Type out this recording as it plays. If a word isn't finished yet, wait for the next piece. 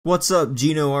What's up,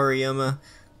 Gino Ariema?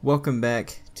 Welcome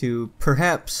back to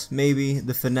perhaps, maybe,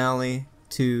 the finale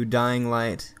to Dying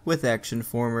Light with Action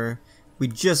Former. We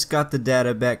just got the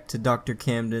data back to Dr.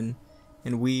 Camden,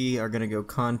 and we are gonna go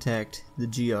contact the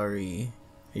GRE.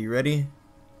 Are you ready?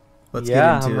 Let's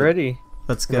get into it. I'm ready.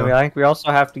 Let's go. I think we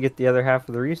also have to get the other half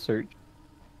of the research.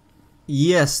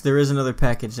 Yes, there is another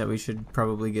package that we should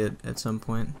probably get at some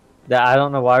point. I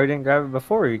don't know why we didn't grab it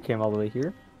before we came all the way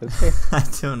here. Okay. I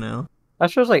don't know. That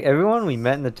shows like everyone we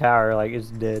met in the tower like is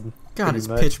dead. God, it's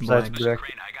pitch black. Mr.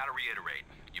 Crane, I gotta reiterate.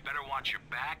 You better watch your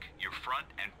back, your front,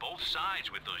 and both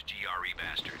sides with those GRE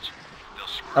bastards. They'll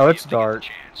screw Oh, it's you if they get the dark.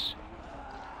 chance.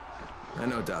 I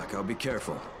know, Doc. I'll be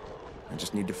careful. I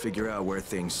just need to figure out where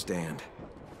things stand.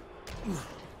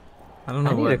 I don't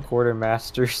know I need what. a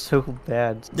quartermaster so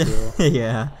bad still.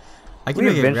 Yeah. I can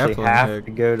We make a eventually grappling have hook.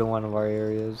 to go to one of our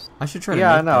areas. I should try to Yeah,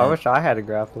 make I know. that. I wish I had a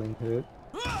grappling hook.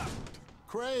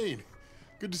 Crane,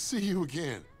 good to see you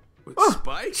again. What, Oh,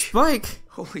 Spike? Spike!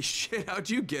 Holy shit, how'd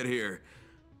you get here?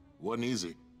 Wasn't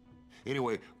easy.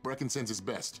 Anyway, Brecken sends his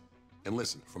best. And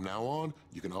listen, from now on,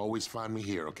 you can always find me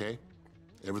here, okay?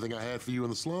 Everything I had for you in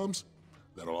the slums,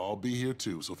 that'll all be here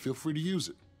too, so feel free to use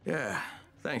it. Yeah,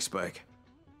 thanks, Spike.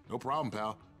 No problem,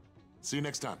 pal. See you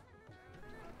next time.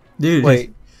 Dude.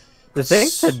 Wait, the thing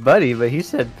said buddy, but he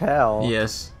said pal.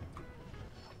 Yes.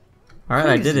 Alright,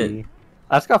 I did it. Crazy.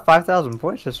 That's got 5,000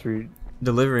 points just for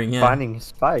Delivering, yeah. finding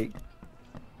Spike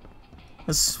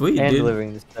That's sweet, and dude.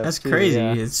 delivering the stuff. That's too, crazy.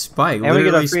 yeah. It's Spike. And we get our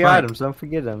Literally free Spike. items, don't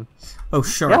forget them. Oh,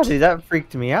 shark. Yeah, dude, that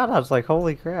freaked me out. I was like,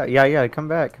 holy crap. Yeah, come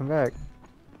back. Oh,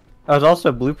 there's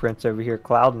also blueprints over here.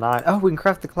 Cloud 9. Oh, we can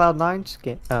craft the Cloud 9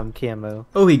 camo.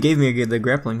 Oh, he gave me the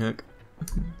grappling hook.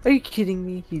 Are you kidding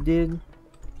me? He did?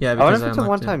 Yeah, I because wonder if it's a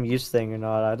unlocked it. one-time use thing or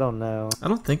not. I don't know. I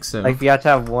don't think so. Like, if you have to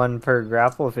have one per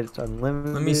grapple, if it's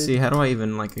unlimited. Let me see. How do I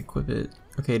even, like, equip it?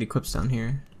 Okay, it equips down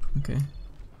here. Okay.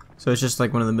 So it's just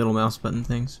like one of the middle mouse button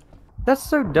things. That's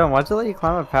so dumb. Why'd they let you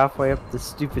climb up halfway up the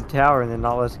stupid tower and then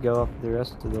not let us go up the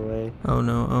rest of the way? Oh,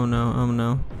 no. Oh, no. Oh,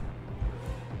 no.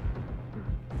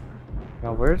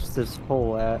 Now, where's this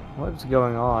hole at? What's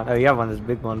going on? Oh, you have one of those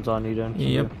big ones on you, don't you?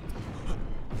 Yep.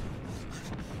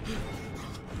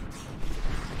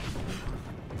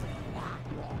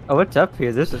 Oh, what's up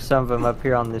here? There's some of them up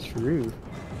here on this roof.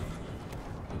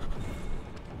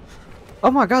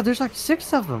 Oh my god, there's like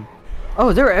 6 of them.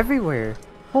 Oh, they're everywhere.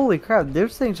 Holy crap,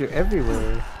 those things are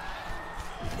everywhere.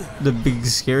 The big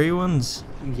scary ones?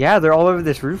 Yeah, they're all over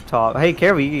this rooftop. Hey,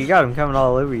 careful, you got them coming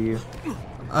all over you.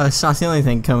 It's not the only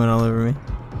thing coming all over me.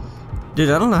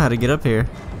 Dude, I don't know how to get up here.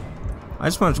 I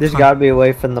just want to There's gotta be a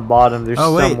way from the bottom. There's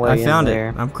Oh, wait. some way I found in it.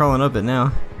 there. I'm crawling up it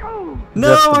now. No,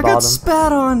 Just the I got bottom.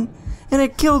 spat on! And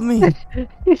it killed me!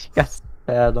 You got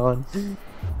spat on.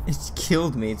 It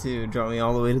killed me too. Dropped me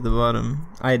all the way to the bottom.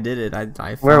 I did it. I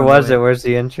Where found was the it? way. Where's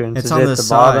the entrance? It's Is on it the the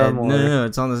side. bottom? No, Or... no, no.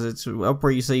 It's on this. It's up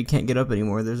where you say you can't get up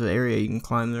anymore. There's an area you can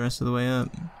climb the rest of the way up.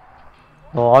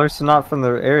 Well, obviously not from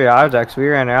the area I was at. We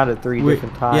ran out at 3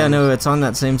 different times. Yeah, no, it's on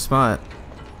that same spot.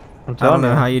 I'm I telling don't know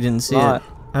you, how you didn't see not. it.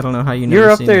 I don't know how you You're never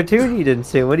up seen there it. too and you didn't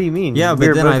see it. What do you mean? Yeah, We but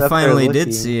were then both I up there finally did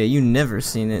looking. see it. You never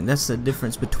seen it. That's the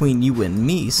difference between you and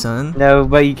me, son. No,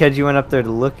 but because you went up there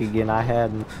to look again, I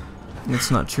hadn't.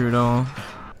 That's not true at all.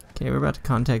 Okay, we're about to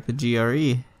contact the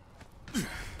GRE.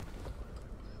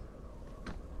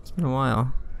 It's been a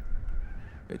while.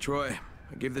 Hey, Troy.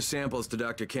 I gave the samples to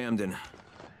Dr. Camden.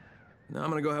 Now I'm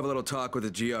gonna go have a little talk with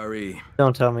the GRE.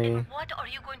 Don't tell me. What are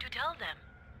you going to tell them?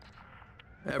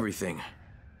 Everything.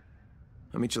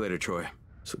 I'll meet you later, Troy.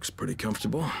 This looks pretty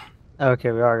comfortable.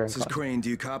 Okay, we are This is going to. Crane. Do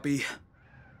you copy?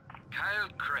 Kyle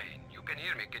Crane, you can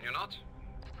hear me, can you not?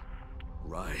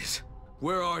 Rise.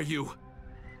 Where are you?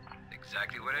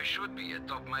 Exactly where I should be,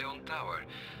 atop my own tower.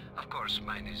 Of course,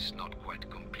 mine is not quite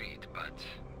complete, but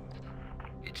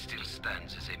it still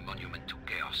stands as a monument to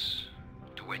chaos,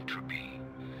 to entropy,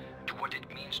 to what it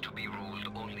means to be ruled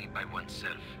only by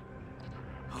oneself.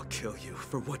 I'll kill you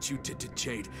for what you did to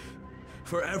Jade.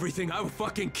 For everything, I will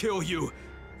fucking kill you.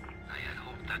 I had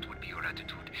hoped that would be your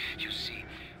attitude. You see,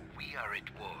 we are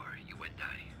at war, you and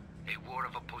I. A war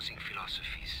of opposing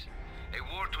philosophies. A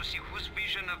war to see whose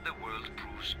vision of the world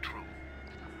proves true.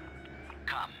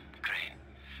 Come, Crane.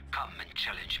 Come and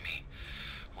challenge me.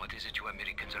 What is it you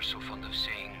Americans are so fond of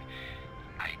saying?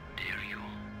 I dare you.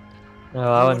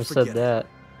 No, I wouldn't have forget said it. that.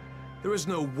 There is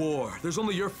no war. There's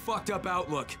only your fucked up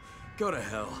outlook. Go to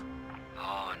hell.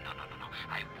 Oh, no.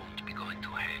 I won't be going to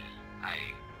hell. I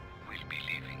will be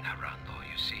leaving Arando,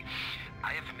 you see.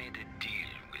 I have made a deal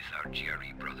with our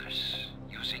GRE brothers,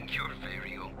 using your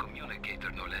very own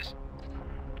communicator, no less.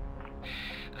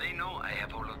 They know I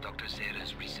have all of Dr.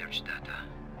 Zera's research data.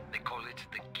 They call it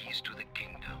the keys to the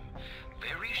kingdom.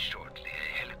 Very shortly,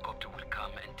 a helicopter will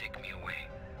come and take me away.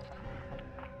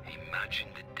 Imagine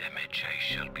the damage I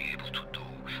shall be able to do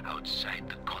outside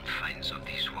the confines of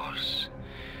these walls.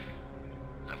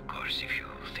 Of course, if you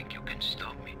think you can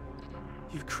stop me.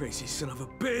 You crazy son of a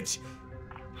bitch!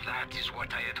 That is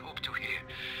what I had hoped to hear.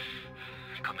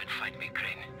 Come and find me,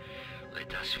 Crane.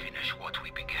 Let us finish what we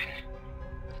began.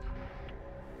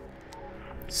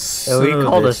 Oh, he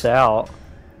called us out.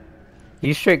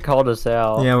 He straight called us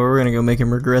out. Yeah, we're gonna go make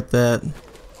him regret that.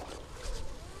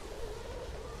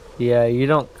 Yeah, you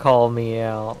don't call me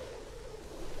out.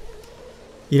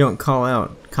 You don't call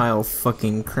out Kyle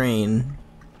fucking Crane.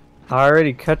 I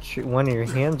already cut one of your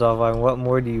hands off. What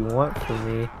more do you want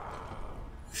from me?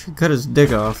 Should cut his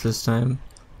dick off this time.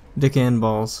 Dick and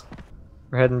balls.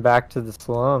 We're heading back to the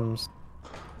slums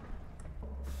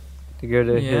to go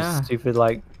to his stupid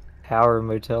like power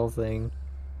motel thing.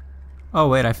 Oh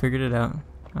wait, I figured it out.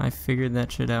 I figured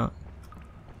that shit out.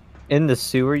 In the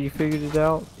sewer, you figured it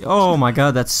out? Oh my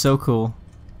god, that's so cool.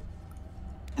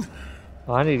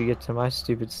 Well, I need to get to my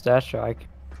stupid stash.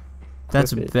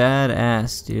 That's it.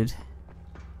 badass, dude.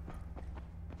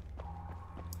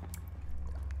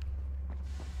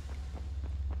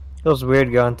 Feels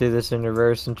weird going through this in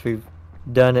reverse since we've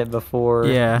done it before.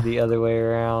 Yeah. The other way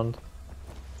around.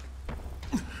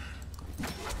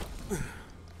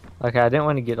 Okay, I didn't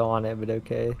want to get on it, but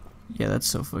okay. Yeah, that's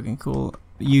so fucking cool.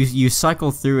 You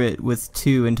cycle through it with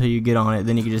 2 until you get on it,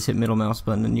 then you can just hit middle mouse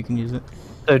button and you can use it.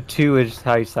 So 2 is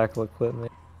how you cycle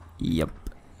equipment. Yep.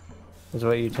 Is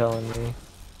what you're telling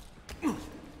me.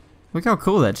 Look how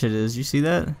cool that shit is. You see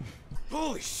that?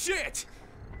 Holy shit!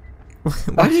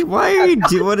 Why are you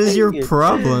do? What is your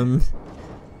problem?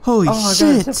 Holy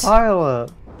shit! It's a pile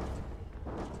up.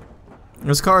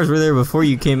 Those cars were there before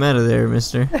you came out of there,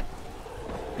 mister.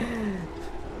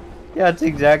 Yeah, it's the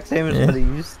exact same as what it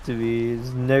used to be.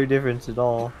 There's no difference at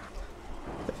all.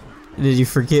 Did you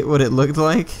forget what it looked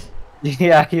like?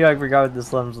 Yeah, I forgot what the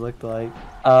slums looked like.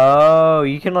 Oh,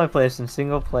 you can only play this in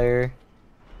single player.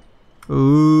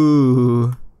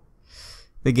 Ooh.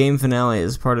 The game finale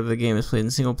is part of the game is played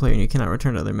in single player and you cannot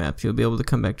return to other maps. You'll be able to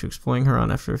come back to exploring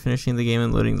Huron after finishing the game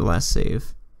and loading the last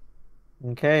save.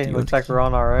 Okay, looks like we're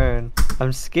on our own.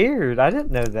 I'm scared. I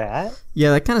didn't know that.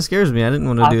 Yeah, that kind of scares me. I didn't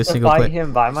want to do a single player. I have to fight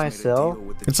him by myself.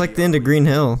 It's like the end of Green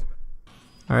Hill.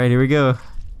 Alright, here we go.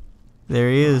 There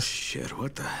he is. Shit,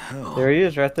 what the hell? There he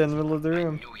is, right there in the middle of the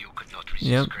room. Knew you could not resist,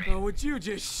 Yep. Crane. Oh, would you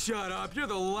just shut up? You're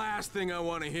the last thing I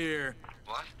want to hear.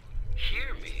 What?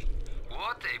 Hear me?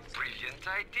 What a brilliant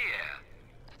idea.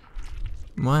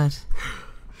 What?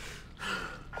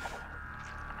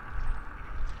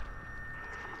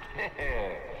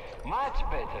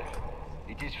 Much better.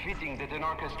 It is fitting that an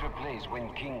orchestra plays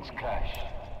when kings clash.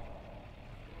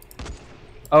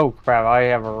 Oh crap, I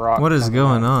have a rock. What is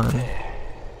going on?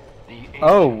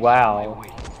 Oh wow.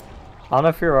 I don't know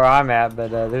if you're where I'm at, but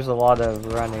there's a lot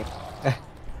of running.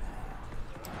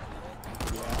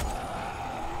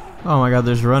 Oh my god,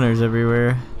 there's runners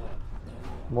everywhere.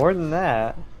 More than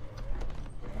that.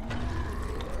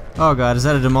 Oh god, is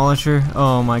that a demolisher?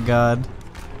 Oh my god.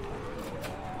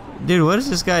 Dude, what is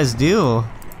this guy's deal?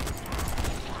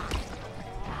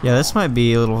 Yeah, this might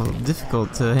be a little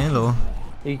difficult to handle.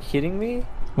 Are you kidding me?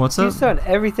 What's up? He's throwing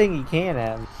everything he can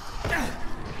at me.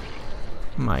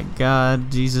 My god,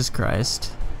 Jesus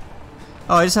Christ.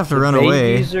 Oh, I just have to run The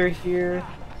away. babies are here.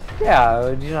 Yeah,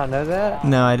 did you not know that?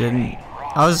 No, I didn't.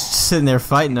 I was just sitting there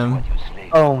fighting them.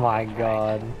 Oh my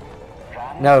god.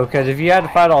 No, because if you had to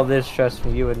fight all this, trust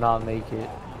me, you would not make it.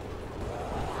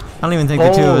 I don't even think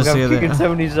the two of us I'm together. kicking so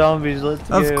many zombies, let's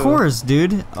go. Of course,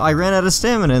 dude. I ran out of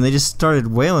stamina and they just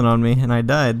started wailing on me and I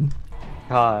died.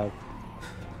 God.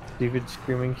 Stupid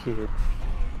screaming kid.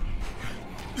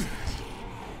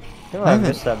 I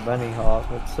missed that bunny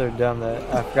hop. It's so dumb that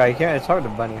I forgot you can't. It's hard to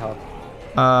bunny hop.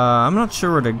 I'm not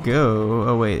sure where to go.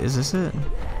 Oh wait, is this it?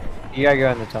 You gotta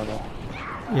go in the tunnel.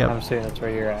 Yep. I'm assuming that's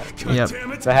where you're at. Yep.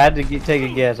 If I had to take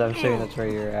a guess, I'm assuming that's where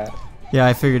you're at. Yeah,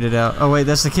 I figured it out. Oh wait,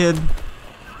 that's the kid.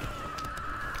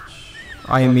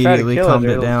 I Well, try to immediately kill it calmed or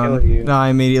it it'll down. kill you. No, I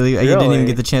immediately. I didn't even Really?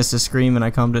 get the chance to scream, and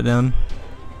I calmed it down.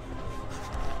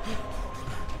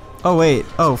 Oh wait.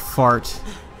 Oh fart.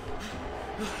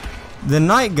 The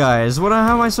night guys. What?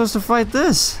 How am I supposed to fight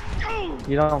this?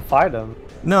 You don't fight them.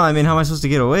 No, I mean, how am I supposed to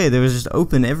get away? There was just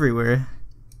open everywhere.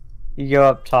 You go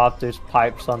up top. There's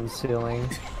pipes on the ceiling.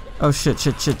 Oh shit!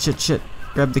 Shit! Shit! Shit! Shit!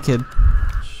 Grab the kid.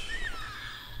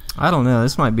 I don't know.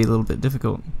 This might be a little bit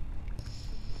difficult.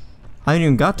 I haven't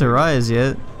even got to Rise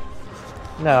yet.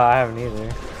 No, I haven't either.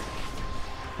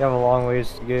 You have a long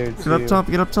ways to go. Get up top!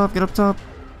 Get up top! Get up top!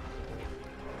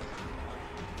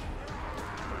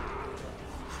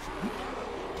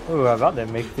 Ooh, I'm about to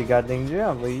make the goddamn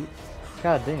jump, but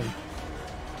god damn.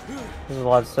 There's a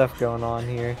lot of stuff going on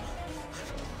here.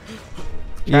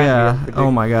 Yeah.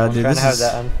 Oh my god, dude. Trying This to have is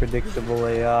that unpredictable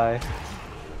AI.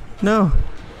 no.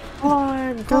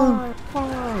 Climb, Go.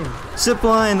 climb. Zip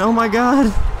line. Oh my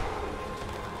god.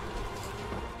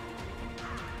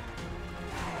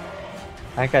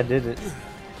 I think I did it.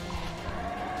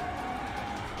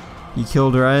 You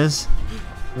killed Rise.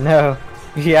 No.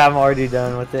 Yeah, I'm already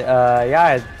done with it. Yeah,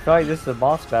 I feel like this is a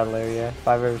boss battle area, if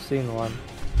I've ever seen one.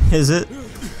 Is it?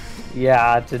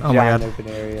 Yeah, it's a Oh my giant God. open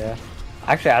area.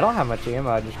 Actually, I don't have much ammo,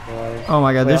 I just realized. Oh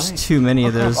my god, Wait, there's too many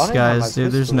of I don't those have my guys,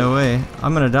 dude. There's no way.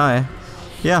 I'm gonna die.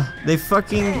 Yeah, they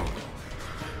fucking.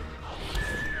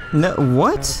 No,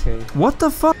 what? Okay. What the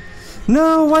fuck?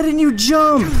 No, why didn't you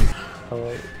jump? Oh,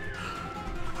 wait.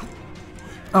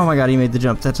 Oh my god, he made the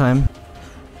jump that time.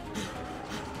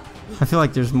 I feel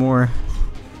like there's more.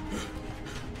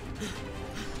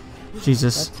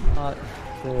 Jesus. That's not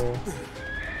the...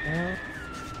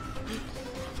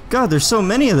 God, there's so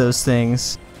many of those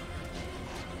things.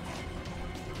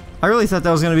 I really thought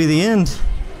that was gonna be the end.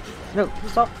 No,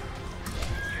 stop.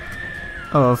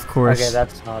 Oh, of course. Okay,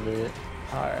 that's not it.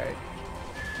 Alright.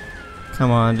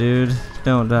 Come on, dude.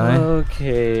 Don't die.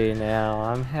 Okay, now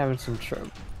I'm having some trouble.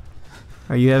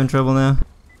 Are you having trouble now?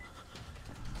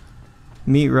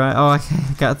 Meat right. Oh, I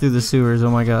got through the sewers. Oh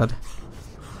my god.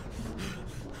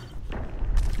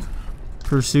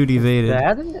 Pursuit evaded.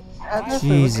 That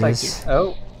definitely looks like Jesus. it.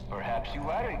 Oh, Perhaps you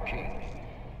are a king.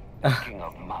 King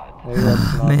of mud. maybe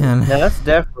that's not Man. it. Yeah, that's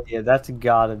definitely it. That's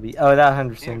gotta be. Oh, that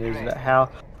 100% is that. How?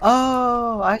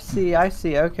 Oh, I see.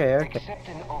 Okay, okay. Accept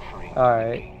an offering.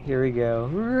 Alright, here we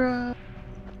go.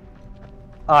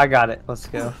 Oh, I got it. Let's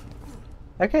go.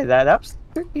 Okay, that was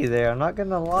tricky there. I'm not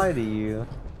gonna lie to you.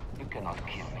 You cannot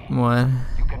kill me. What?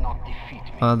 You cannot defeat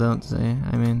me. Oh, don't say.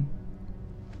 I mean.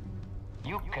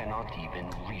 You cannot even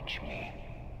reach me.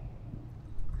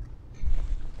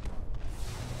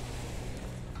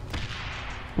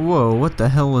 Whoa, what the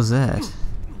hell was that?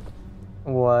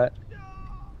 What?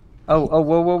 Oh,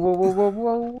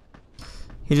 whoa.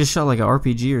 He just shot like an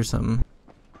RPG or something.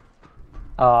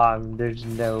 There's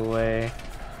no way.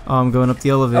 Oh, I'm going up the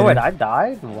elevator. Oh wait, I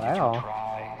died? Wow.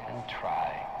 Try and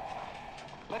try.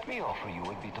 Let me offer you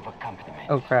a bit of accompaniment.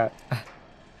 Oh crap.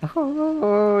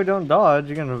 Oh, don't dodge.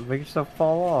 You're gonna make yourself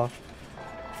fall off.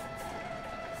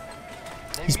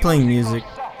 The He's playing music. of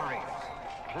suffering,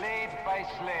 played by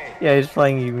slaves. Yeah, he's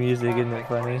playing you music, isn't it Perfect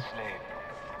for a funny? slave.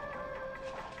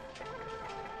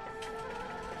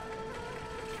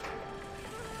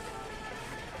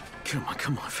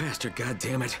 Come on, faster,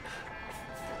 goddammit.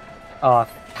 Oh,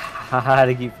 I had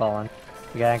to keep falling.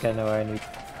 Yeah, I think I know where I need.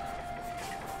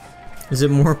 Is it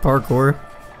more parkour?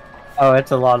 Oh,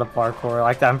 it's a lot of parkour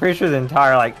like that. I'm pretty sure the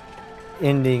entire like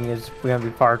ending is gonna be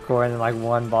parkour, and then like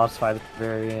one boss fight at the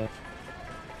very end.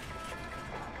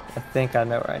 I think I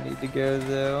know where I need to go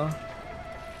though.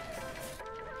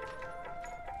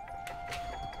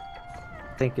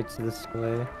 I think it's this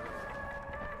way.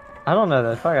 I don't know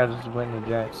though. I feel like I just went in a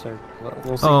giant circle. But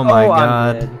we'll see. Oh my I'm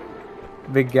God. dead.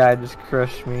 Big guy just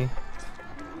crushed me.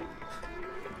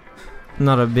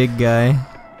 Not a big guy.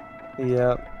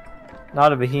 Yep.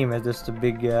 Not a behemoth, just a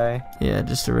big guy. Yeah,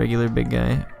 just a regular big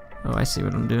guy. Oh, I see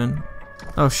what I'm doing.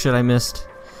 Oh shit, I missed.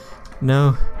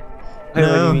 No. Wait,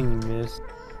 No. what do you mean you missed?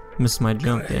 Missed my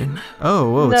jump there.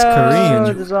 Oh, whoa, it's No,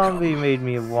 Kareem. the zombie made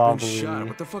me Been shot. wobbly.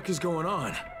 What the fuck is going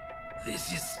on?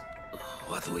 This is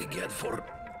what we get for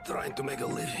trying to make a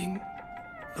living.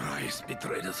 Rice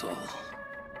betrayed us all.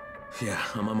 Yeah,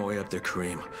 I'm on my way up there,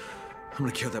 Kareem. I'm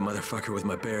gonna kill that motherfucker with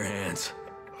my bare hands.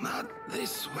 Not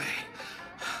this way.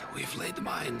 We've laid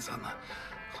mines on the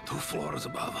 2 floors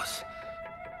above us.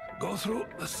 Go through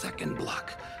the second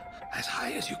block as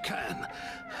high as you can,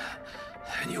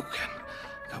 and you can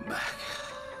come back.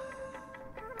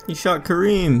 He shot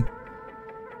Kareem.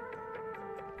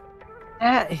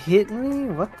 That hit me?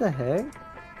 What the heck?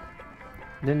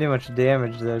 Didn't do much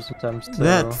damage though since I'm so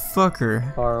That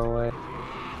fucker. far away.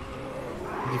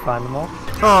 Did you find them all?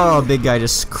 Oh, big guy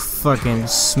just fucking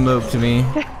smoked me.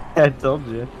 I told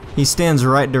you. He stands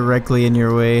right directly in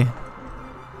your way.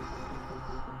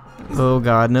 Oh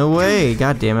god, no way.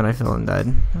 God damn it, I fell and died.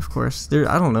 Of course.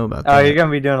 I don't know about that. Oh, you're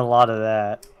gonna be doing a lot of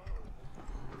that.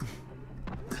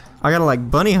 I gotta like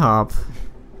bunny hop.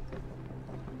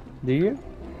 Do you?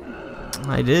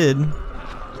 I did.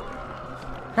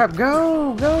 Crap,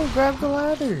 go! Go! Grab the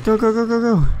ladder! Go, go, go, go,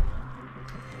 go.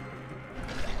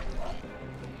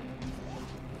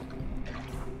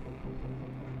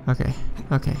 Okay,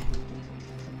 okay.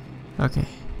 Okay.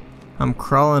 I'm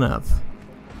crawling up.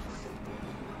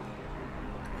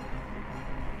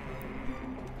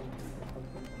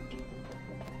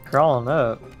 crawling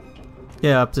up.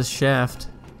 Yeah, up this shaft.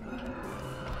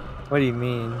 What do you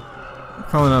mean?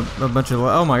 Crawling up a bunch of.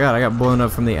 Oh my god, I got blown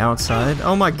up from the outside.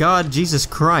 Oh my god, Jesus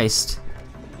Christ.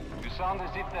 You sound as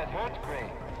if that hurt, Gray.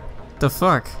 The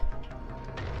fuck?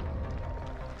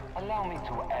 Allow me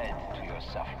to add to your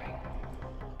suffering.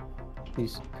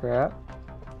 Piece of crap.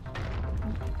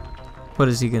 What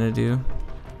is he gonna do?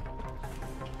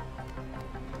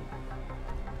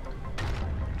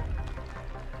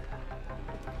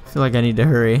 I feel like I need to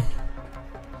hurry.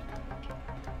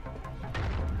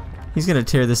 He's gonna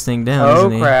tear this thing down, Oh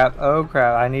isn't he? crap, oh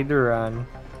crap, I need to run.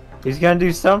 He's gonna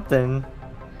do something.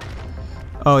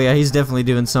 Oh yeah, he's definitely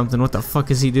doing something. What the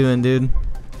fuck is he doing, dude?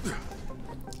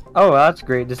 Oh, that's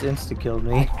great, just insta-killed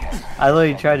me. I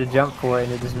literally tried to jump for it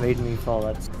and it just made me fall.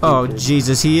 That's stupid. Oh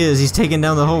Jesus, he is. He's taking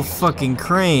down the whole fucking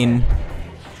crane.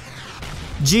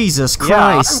 Jesus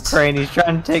Christ. Yeah, crane. He's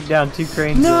trying to take down 2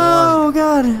 cranes at No, once.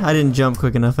 God. I didn't jump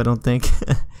quick enough, I don't think.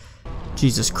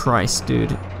 Jesus Christ,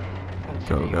 dude.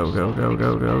 Go, go, go, go,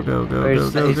 go, go, go, go, He's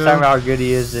go, talking go. about how good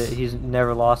he is that he's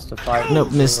never lost a fight.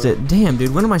 Nope, missed it. Damn,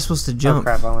 dude, when am I supposed to Oh jump?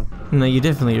 crap, I won. No, you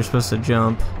definitely are supposed to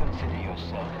jump. Consider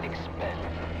yourself expelled.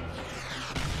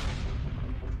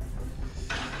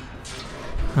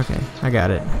 Okay, I got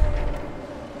it.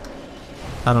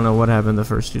 I don't know what happened the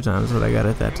first 2 times, but I got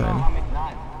it that time.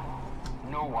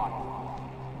 No one.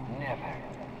 Never.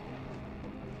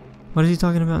 What is he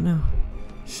talking about now?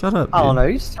 Shut up, dude. I don't know,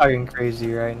 he's talking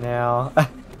crazy right now.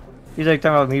 He's like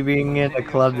talking about me being in a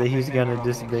club that he's gonna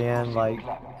disband, like,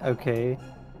 okay.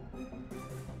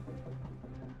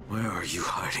 Where are you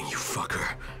hiding, you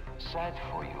fucker? Sad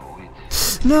for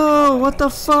you, No, what the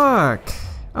fuck?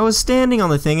 I was standing on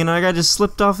the thing and I just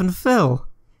slipped off and fell.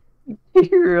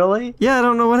 Really? Yeah, I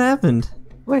don't know what happened.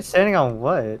 Wait, standing on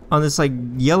what? On this like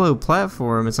yellow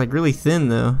platform. It's like really thin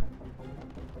though.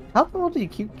 How the hell do you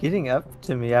keep getting up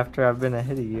to me after I've been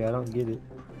ahead of you? I don't get it.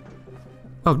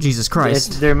 Oh Jesus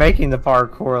Christ. They're making the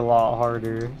parkour a lot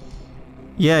harder.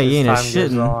 Yeah, you ain't a as time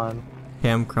goes shitting. on. Okay,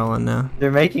 I'm crawling now.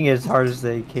 They're making it as hard as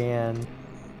they can. Like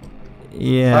I'm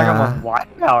Yeah. on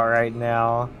wipeout right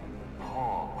now.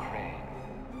 Oh, Crane.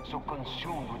 So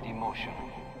consumed with emotion.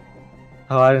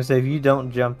 Oh, I was gonna say, if you don't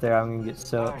jump there, I'm gonna get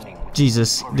so upset. Burning with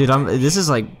Jesus, dude, this is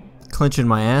like clenching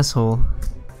my asshole.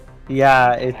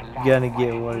 Yeah, it's gonna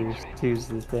get worse, too's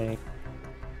the thing.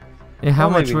 Yeah, how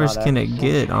Well, much maybe worse not can it actually.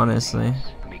 get, honestly?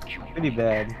 make you Pretty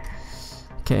bad.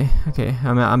 Okay, okay,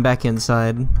 I'm back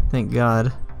inside. Thank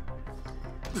God.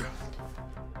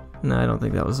 No, I don't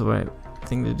think that was the right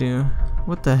thing to do.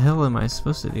 What the hell am I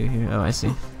supposed to do here? Oh, I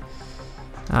see.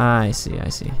 I see, I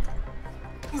see.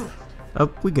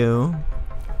 Up we go.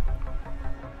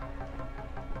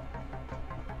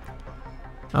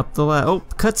 Up the oh,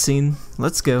 cutscene.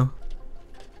 Let's go.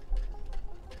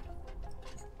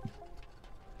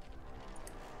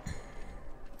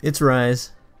 It's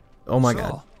Rise. Oh my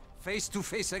God. Face to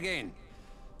face again.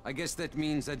 I guess that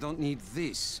means I don't need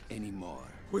this anymore.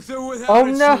 With or without Oh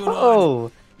it, no!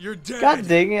 Suleiman, you're dead. God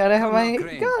dang it! I don't have my. Come on,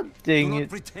 Crane. God Do dang not it!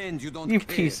 pretend you don't You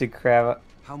care. piece of crap!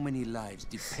 How many lives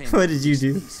depend What on did you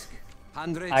do? this?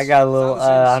 Hundreds, I got a little.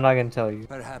 thousands, I'm not gonna tell you.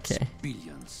 perhaps Okay.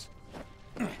 billions.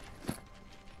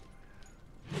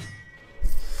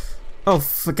 Oh,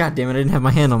 God damn it! I didn't have my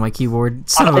hand on my keyboard.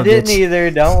 Son of I a didn't bitch. either.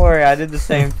 Don't worry. I did the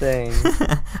same thing.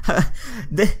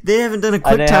 they haven't done a I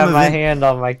quick didn't time have my event. hand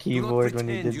on my Do not keyboard when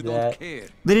you pretend did you that. don't care.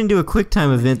 They didn't do a quick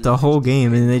time event the whole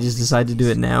game, and they just decided to do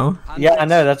it now. Yeah, I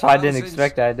know. That's why I didn't Thousands,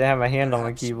 expect that. I didn't have my hand on my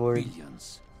perhaps keyboard.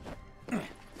 billions.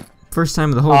 First time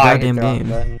of the whole Oh, I hit goddamn the wrong game.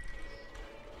 button.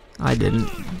 I didn't.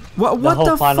 What? The What whole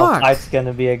the final fuck? fight's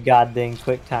gonna be a goddamn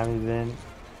quick time event.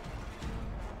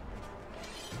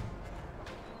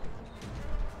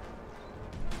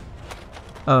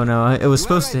 Oh no! It was You are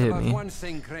supposed to right hit about me. one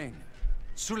thing, Crane.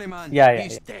 Suleiman Yeah,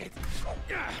 is yeah. dead.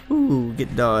 Ooh,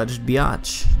 get dodged,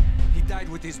 biatch. He died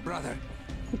with his brother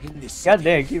in this God city.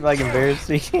 damn, keep like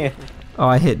embarrassing him. Oh,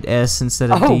 I hit S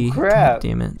instead of Oh, D. crap. God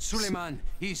damn it. Suleiman,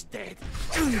 he's dead.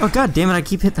 Oh god damn it! I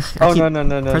keep hitting. I Oh, keep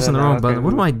no, pressing no, the no, wrong okay, button.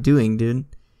 What am move. I doing, dude?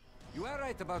 You are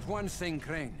right about one thing,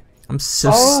 Crane. I'm so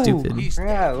Oh, stupid. He's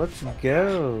crap, let's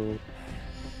go.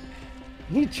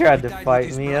 He tried to died with fight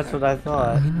his me, that's what brother. I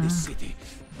thought. In this city.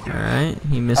 Alright,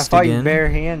 he I missed fought you again. You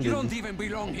barehanded. don't even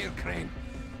belong here, Crane.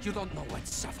 You don't know what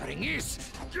suffering is.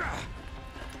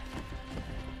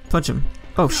 Punch him.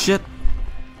 Oh shit.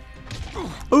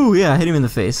 Oh yeah, I hit him in the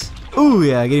face. Oh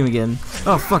yeah, I get him again.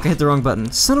 Oh fuck, I hit the wrong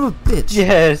button. Son of a bitch.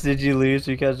 Yes, did you lose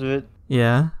because of it?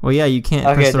 Yeah. Well, yeah, you can't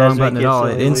Okay, press it the does wrong button make at you all.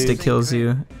 It instantly insta lose. kills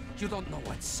you. You don't know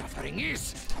what suffering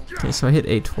is. Okay, so I hit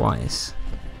A twice.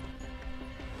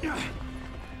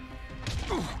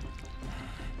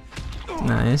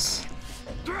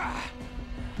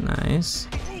 Nice.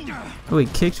 Oh, he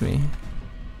kicked me.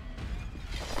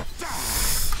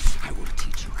 I will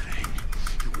teach you, Crane.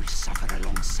 You will suffer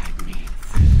alongside me.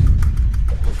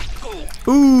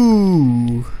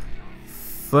 Ooh!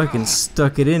 Fucking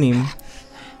stuck it in him.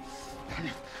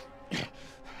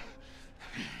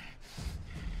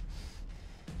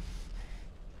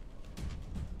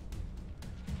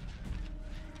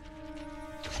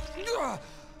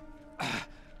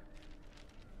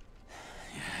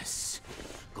 Yes,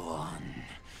 go on.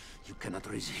 You cannot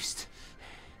resist.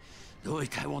 Do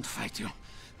it, I won't fight you.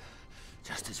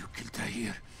 Just as you killed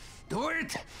Tahir. Do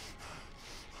it!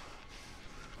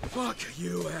 Fuck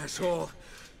you, asshole.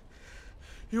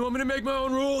 You want me to make my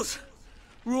own rules?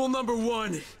 Rule number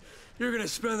 1. You're gonna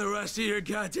spend the rest of your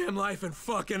goddamn life in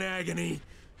fucking agony.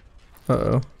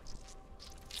 Uh-oh.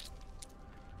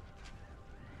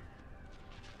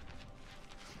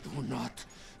 Do not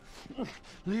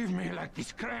leave me like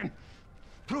this, Crane.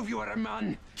 Prove you are a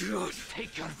man. God.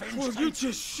 Take your Will vengeance. you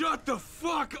just shut the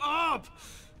fuck up?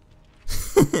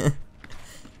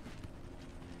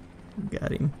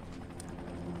 Got him.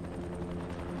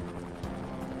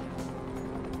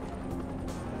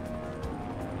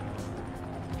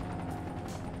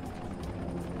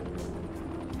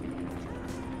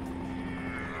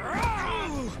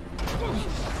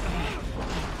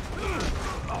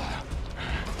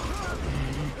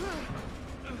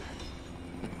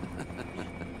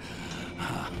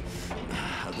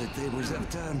 How the tables have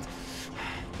turned.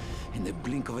 In the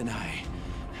blink of an eye.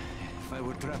 If I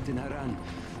were trapped in Haran,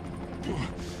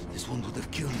 this one would have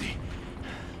killed me.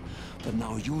 But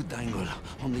now you dangle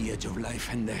on the edge of life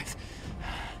and death.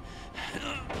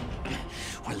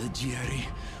 While the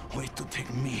GRE wait to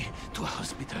take me to a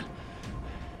hospital.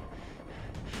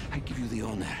 I give you the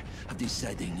honor of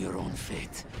deciding your own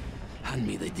fate. Hand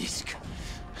me the disc,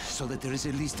 so that there is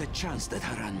at least a chance that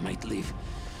Haran might live.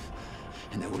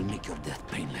 And I will make your death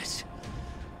painless.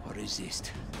 Or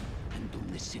resist, and doom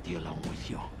the city along with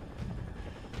you.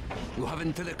 You have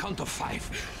until the count of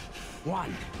 5.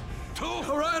 1, 2...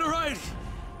 All right.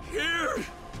 Here.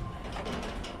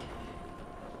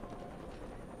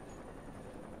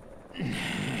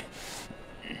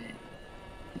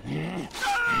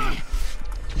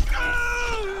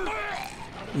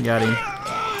 Got him.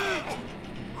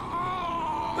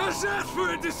 That's that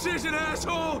for a decision,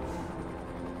 asshole.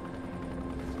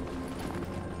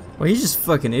 Well, he's just a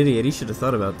fucking idiot. He should have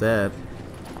thought about that.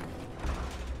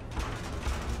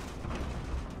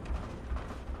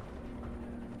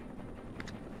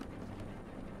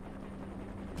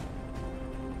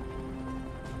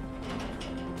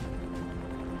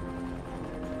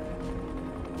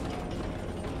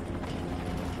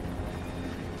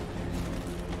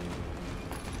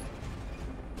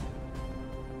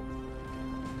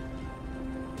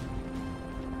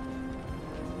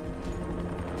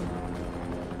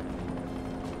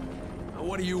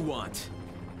 What do you want?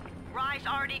 Rise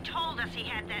already told us he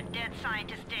had that dead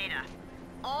scientist data.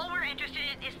 All we're interested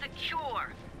in is the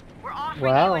cure. We're offering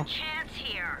you a chance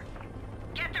here.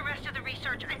 Get the rest of the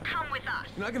research and come with us.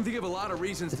 And I can think of a lot of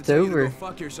reasons to It's tell you over. to go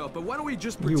fuck yourself, but why don't we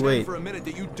just You pretend wait. for a minute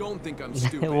that you don't think I'm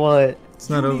stupid? What? It's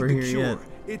not You over need the here yet. cure.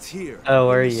 It's here. Oh,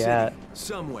 where in are the you city, at?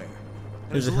 Somewhere.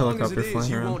 And There's as a long as helicopter it is, flying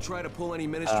you around. won't try to pull any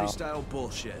ministry-style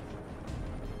bullshit.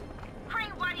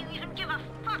 Crane, why do you even give a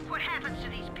fuck what happens to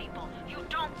these people? You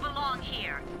don't belong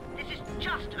here. This is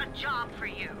just a job for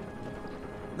you.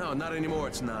 No, not anymore,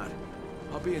 it's not.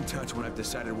 I'll be in touch when I've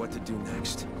decided what to do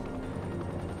next.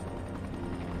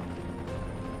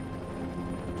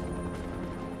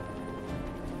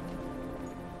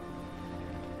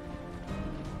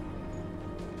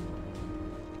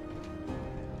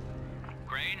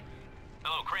 Crane?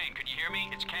 Hello, Crane, can you hear me?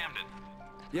 It's Camden.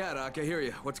 Yeah, Doc, I hear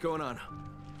you. What's going on?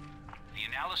 The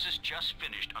analysis just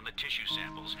finished on the tissue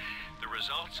samples. The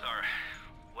results are...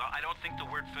 well, I don't think the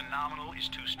word phenomenal is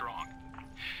too strong.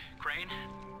 Crane,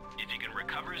 if you can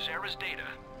recover Zara's data,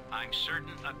 I'm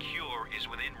certain a cure is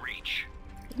within reach.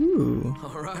 Ooh.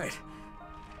 All right.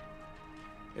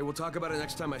 Hey, we'll talk about it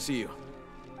next time I see you.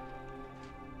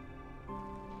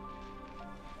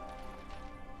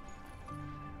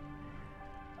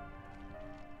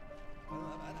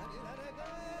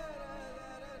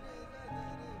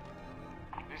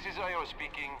 This is Io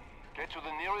speaking. Get to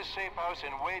the nearest safe house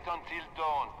and wait until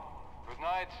dawn. Good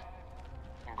night,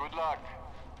 and good luck.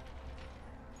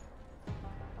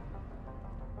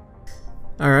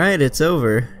 Alright, it's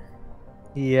over.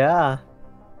 Yeah.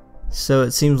 So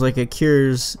it seems like a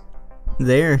cure's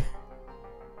there.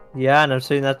 Yeah, and I'm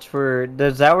saying that's where...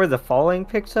 Is that where the following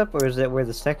picks up, or is it where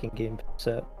the second game picks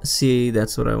up? See,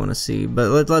 that's what I want to see.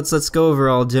 But let's go over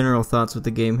all general thoughts with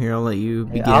the game here. I'll let you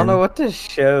begin. I don't know what to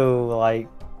show, like...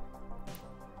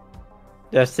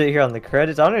 Did I sit here on the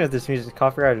credits? I don't know if this music is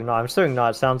copyrighted or not. I'm assuming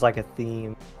not. It sounds like a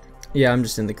theme. Yeah, I'm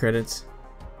just in the credits.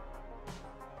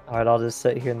 Alright, I'll just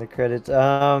sit here in the credits.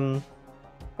 Overall,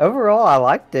 I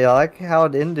liked it. I like how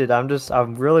it ended.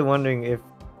 I'm really wondering if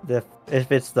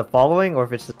it's the following or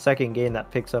if it's the second game that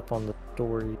picks up on the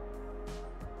story.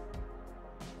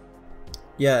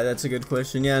 Yeah, that's a good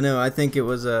question. Yeah, no, I think it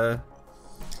was a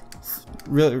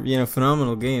really,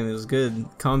 phenomenal game. It was good.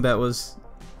 Combat was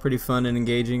pretty fun and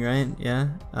engaging, right?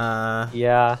 Yeah.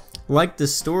 Yeah. Like the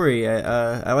story.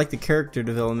 I like the character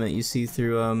development you see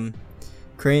through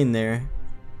Crane there.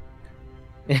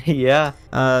 Yeah.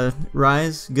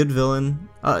 Rise, good villain.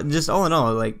 Just all in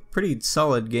all, like pretty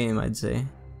solid game, I'd say.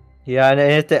 Yeah, and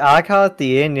I like how at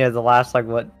the end, the last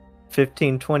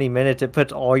 15-20 minutes, it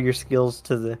puts all your skills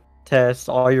to the test,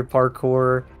 all your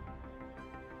parkour.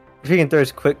 Freaking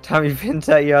throws quick time events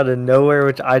at you out of nowhere,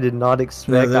 which I did not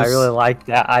expect. I really like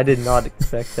that. I did not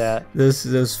expect that.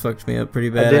 Those fucked me up pretty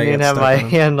bad. I didn't even have my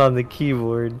hand on the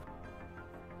keyboard.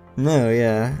 No,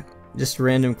 yeah. Just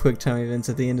random quick time events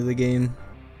at the end of the game.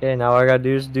 Yeah, now all I gotta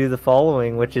do is do the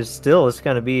following, which is still, it's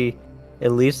gonna be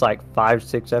at least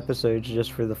 5-6 episodes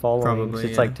just for the following.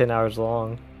 Probably, it's 10 hours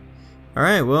long.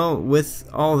 Alright, well, with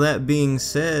all that being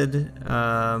said,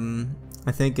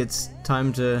 I think it's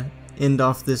time to end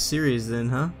off this series then,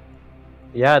 huh?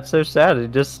 Yeah, it's so sad. It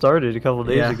just started a couple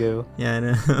days ago. Yeah, I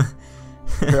know.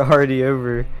 We're already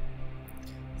over.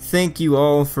 Thank you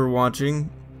all for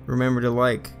watching. Remember to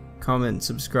like, comment, and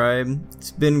subscribe. It's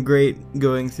been great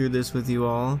going through this with you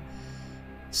all.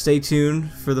 Stay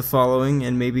tuned for the following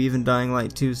and maybe even Dying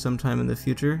Light 2 sometime in the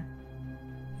future.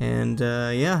 And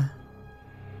yeah,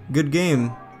 good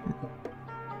game.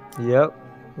 Yep.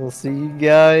 We'll see you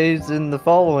guys in the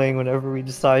following whenever we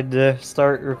decide to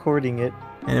start recording it.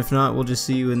 And if not, we'll just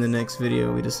see you in the next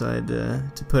video we decide to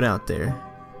put out there.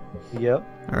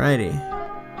 Yep. Alrighty.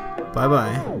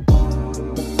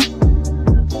 Bye-bye.